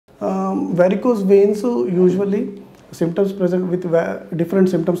Varicose veins usually symptoms present with different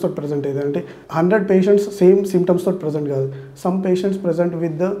symptoms that present అంటే 100 patients same symptoms that present కాదు. Some patients present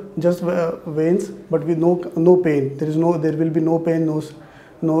with the just veins but with no pain. There will be no pain,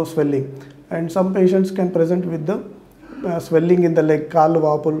 no swelling. And some patients can present with the swelling in the leg, కాళ్ళు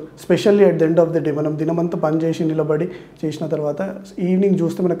వాపులు, specially at the end of the day. మనం దినమంతా పని చేసి నిలబడి చేసిన తర్వాత evening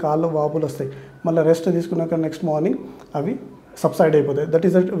చూస్తే మన కాళ్ళు వాపులు వస్తాయి. మళ్ళీ రెస్ట్ తీసుకున్నాక నెక్స్ట్ మార్నింగ్ అవి సబ్సైడ్ అయిపోతాయి. That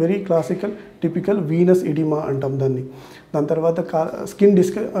is a very classical typical Venus ఇడిమా అంటాం దాన్ని. దాని తర్వాత స్కిన్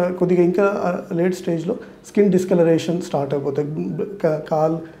కొద్దిగా ఇంకా లేట్ స్టేజ్లో స్కిన్ డిస్కలరేషన్ స్టార్ట్ అయిపోతాయి.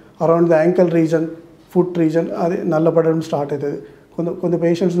 Call around the ankle reason, foot reason అది నల్లబడడం స్టార్ట్ అవుతుంది. కొంత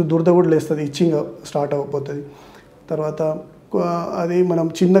పేషెంట్స్ దురద కూడా లేస్తుంది, ఇచ్చింగ్ స్టార్ట్ అయిపోతుంది. తర్వాత అది మనం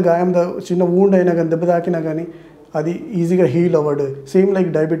చిన్న వూండ్ అయినా కానీ దెబ్బ తాకినా కానీ అది ఈజీగా heal అవ్వడు. Same like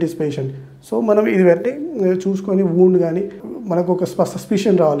diabetes patient. So మనం ఇది వెంటనే చూసుకొని వూండ్ కానీ మనకు ఒక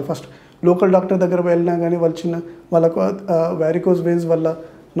సస్పిషన్ రావాలి. ఫస్ట్ లోకల్ డాక్టర్ దగ్గర వెళ్ళినా కానీ వాళ్ళకు వారికోస్ వెయిన్స్ వల్ల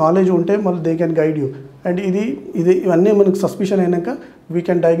నాలెడ్జ్ ఉంటే మళ్ళీ they can guide you. And ఇవన్నీ మనకు సస్పిషన్ అయినాక we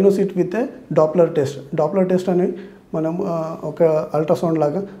can diagnose it with a Doppler test. Doppler test అని మనం ఒక అల్ట్రాసౌండ్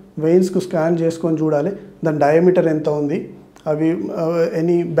లాగా వెయిన్స్కు స్కాన్ చేసుకొని చూడాలి దాని డయామీటర్ ఎంత ఉంది, అవి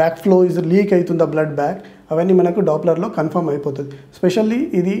any back flow is leak అవుతుందా బ్లడ్ బ్యాక్, అవన్నీ మనకు డాప్లర్లో కన్ఫర్మ్ అయిపోతుంది. స్పెషల్లీ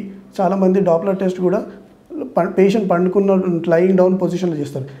ఇది చాలామంది డాప్లర్ టెస్ట్ కూడా పేషెంట్ పండుకున్న లయింగ్ డౌన్ పొజిషన్లో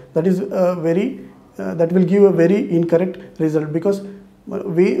చేస్తారు. That will give a very incorrect result because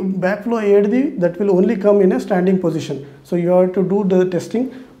back flow అయ్యేది that will only come in a standing position. So you have to do the testing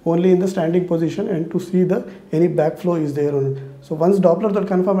only in the standing position and to see any backflow is there or not. So once Doppler that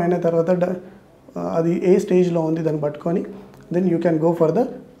confirm aina tarvata adi a stage lo undi dan pattukoni then you can go for the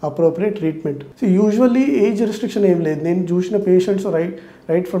appropriate treatment. See usually age restriction em ledhu. Nenu chusina patients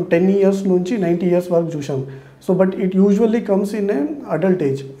right from 10 years nunchi 90 years varaku chusam. So but it usually comes in an adult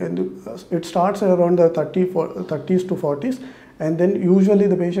age and it starts around the 30s to 40s and then usually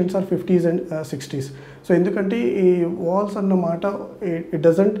the patients are 50s and 60s. So endukante ee walls anna mata it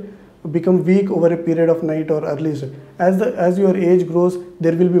doesn't become weak over a period of night or early. As your age grows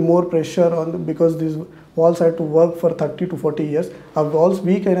there will be more pressure on because these walls have to work for 30 to 40 years. Our walls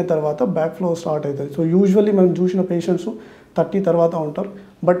weak aina tarvata backflow start aitadi. So usually manam chusina patients 30 tarvata untaru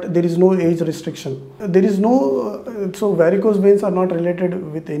but there is no age restriction. There is no so varicose veins are not related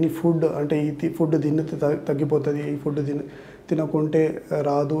with any food. Ante ee food dinne taggipotadi, ee food తినకుంటే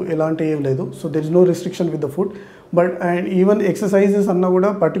రాదు, ఎలాంటి ఏం లేదు. So there is no restriction with the food. But and even exercises అన్నా కూడా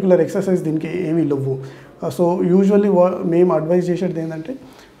particular exercise దీనికి ఏమీ లేవు. So usually మేము అడ్వైజ్ చేసేది ఏంటంటే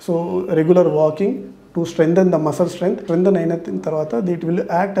so regular walking to strengthen the muscle strengthen అయిన తర్వాత దిట్ will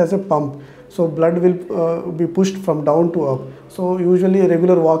act as a pump. So blood will be pushed from down to up. So usually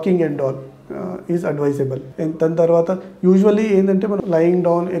regular walking and all is advisable. దాని తర్వాత usually ఏంటంటే మనం lying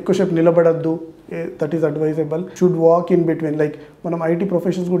down ఎక్కువసేపు నిలబడద్దు, that is advisable. Should walk in between. Like మనం IT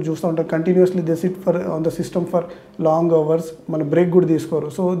professions కూడా చూస్తూ ఉంటాం, continuously they SIT for on the system for long hours, మన బ్రేక్ కూడా తీసుకోరు.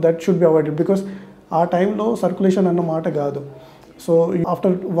 So that should be avoided because ఆ టైంలో సర్క్యులేషన్ అన్న మాట కాదు. So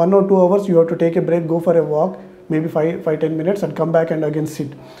after 1 or 2 hours you have to take a break, go for a walk, maybe 5-10 minutes and come back and again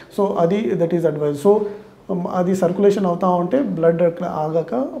sit. So that is advised. So అది circulation అవుతూ ఉంటే blood అట్లా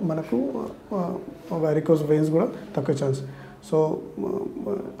ఆగాక మనకు వారికోస్ వెయిన్స్ కూడా తక్కువ chance. So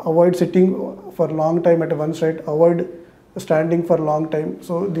avoid sitting for long time at one side, avoid standing for long time.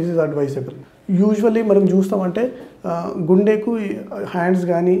 So this is advisable. Usually మనం చూస్తామంటే గుండెకు hands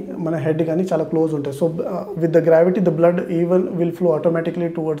కానీ మన హెడ్ కానీ చాలా క్లోజ్ ఉంటాయి. So with the gravity the blood even will flow automatically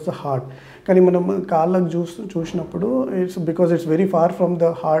towards the heart. కానీ మనం కాళ్ళకు చూసినప్పుడు because it's very far from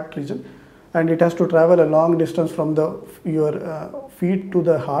the heart reason and it has to travel a long distance from your feet to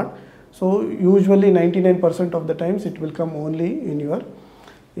the heart. So usually 99% of the times it will come only in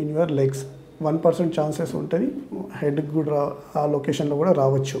your legs. 1% chances ఉంటుంది head కూడా ఆ లొకేషన్లో కూడా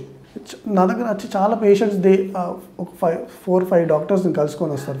రావచ్చు. నా దగ్గర వచ్చి చాలా పేషెంట్స్ ఒక 4-5 డాక్టర్స్ని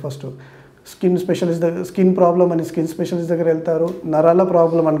కలుసుకొని వస్తారు. ఫస్ట్ స్కిన్ స్పెషలిస్ట్ దగ్గర, స్కిన్ ప్రాబ్లమ్ అని స్కిన్ స్పెషలిస్ట్ దగ్గర వెళ్తారు. నరాల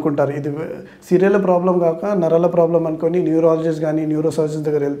ప్రాబ్లం అనుకుంటారు, ఇది సిరియల్ ప్రాబ్లం కాక నరాల ప్రాబ్లం అనుకొని న్యూరాలజిస్ట్ కానీ న్యూరో సర్జన్స్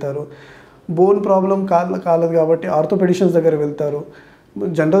దగ్గర వెళ్తారు. బోన్ ప్రాబ్లం కాలదు కాబట్టి ఆర్థోపెడిషన్స్ దగ్గర వెళ్తారు.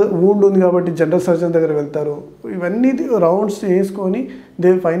 జనరల్ వూండ్ ఉంది కాబట్టి జనరల్ సర్జన్ దగ్గర వెళ్తారు. ఇవన్నీ రౌండ్స్ వేసుకొని they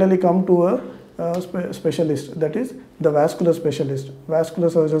finally come to specialist, that is the vascular specialist.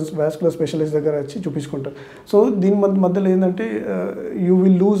 Vascular surgeons vascular specialist దగ్గర వచ్చి చూపించుకుంటారు. సో దీని మధ్యలో ఏంటంటే you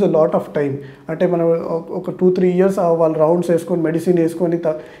will lose a lot of time. అంటే మనం ఒక 2-3 years వాళ్ళ రౌండ్స్ వేసుకొని మెడిసిన్ వేసుకొని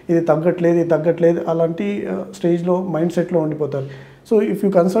ఇది తగ్గట్లేదు అలాంటి స్టేజ్లో మైండ్ సెట్లో ఉండిపోతారు. So if you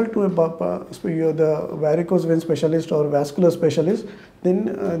consult to the varicose vein specialist or vascular specialist, then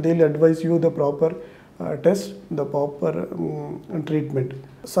they'll advise you the proper test the proper treatment.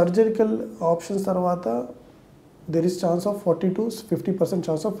 సర్జరికల్ options తర్వాత there is chance of 40 to 50%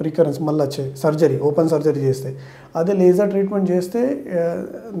 chance of recurrence మళ్ళీ వచ్చే surgery, open surgery చేస్తే. అదే laser treatment చేస్తే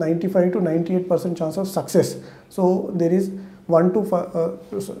 95 to 98% chance of success. So there is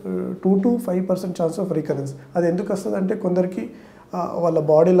 2 to 5% chance of recurrence. అది ఎందుకు వస్తుంది అంటే కొందరికి వాళ్ళ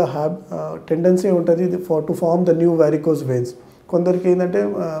బాడీలో టెండెన్సీ ఉంటుంది to form the new varicose veins. కొందరికి ఏంటంటే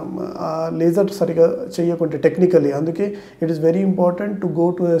లేజర్ సరిగా చేయకుంటే టెక్నికలీ, అందుకే it is very important to go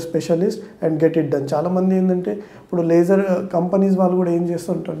to a specialist and get it done. చాలామంది ఏంటంటే ఇప్పుడు లేజర్ కంపెనీస్ వాళ్ళు కూడా ఏం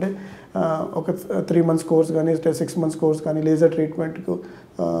చేస్తుంటే ఒక 3 months కోర్స్ కానీ 6 months కోర్స్ కానీ లేజర్ ట్రీట్మెంట్కు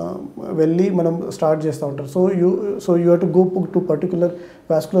వెళ్ళి మనం స్టార్ట్ చేస్తూ ఉంటారు. So you have to go to particular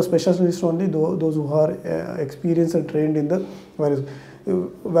vascular specialist only those who are experience and trained in the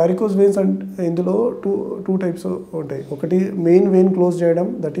varicose veins. అంటే ఇందులో టూ టైప్స్ ఉంటాయి. ఒకటి మెయిన్ వెయిన్ క్లోజ్ చేయడం,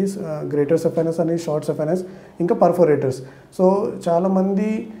 దట్ ఈస్ గ్రేటర్ సెఫైనస్ అనేది, షార్ట్ సెఫైనస్, ఇంకా పర్ఫోరేటర్స్. సో చాలామంది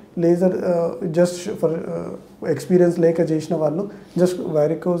లేజర్ జస్ట్ ఫర్ ఎక్స్పీరియన్స్ లేక చేసిన వాళ్ళు జస్ట్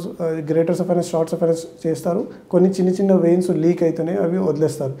వారికోస్ గ్రేటర్ సెఫైనస్, షార్ట్ సెఫైనస్ చేస్తారు. కొన్ని చిన్న చిన్న వెయిన్స్ లీక్ అవుతున్నాయి, అవి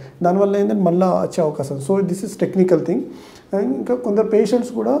వదిలేస్తారు. దానివల్ల ఏంటంటే మళ్ళీ వచ్చే అవకాశం. So this is technical thing. ఇంకా కొందరు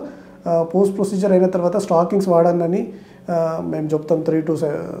పేషెంట్స్ కూడా పోస్ట్ ప్రొసీజర్ అయిన తర్వాత స్టాకింగ్స్ వాడాలని మేము చెప్తాం 3 to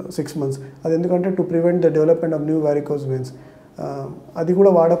 6 months. అది ఎందుకంటే to prevent the development of new varicose veins. అది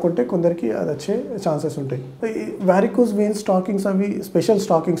కూడా వాడకుంటే కొందరికి అది వచ్చే ఛాన్సెస్ ఉంటాయి. వారికోస్ వెయిన్స్ స్టాకింగ్స్ అవి స్పెషల్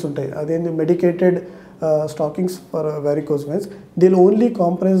స్టాకింగ్స్ ఉంటాయి. అదేంటి medicated stockings for varicose veins. They'll only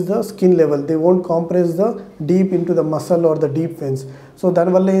compress the skin level, they won't compress the deep into the muscle or the deep veins. So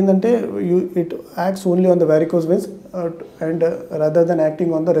దానివల్ల ఏంటంటే it acts only on the varicose veins and rather than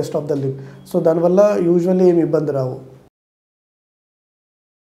acting on the rest of the limb. So దానివల్ల usually ఏమి ఇబ్బంది రావు.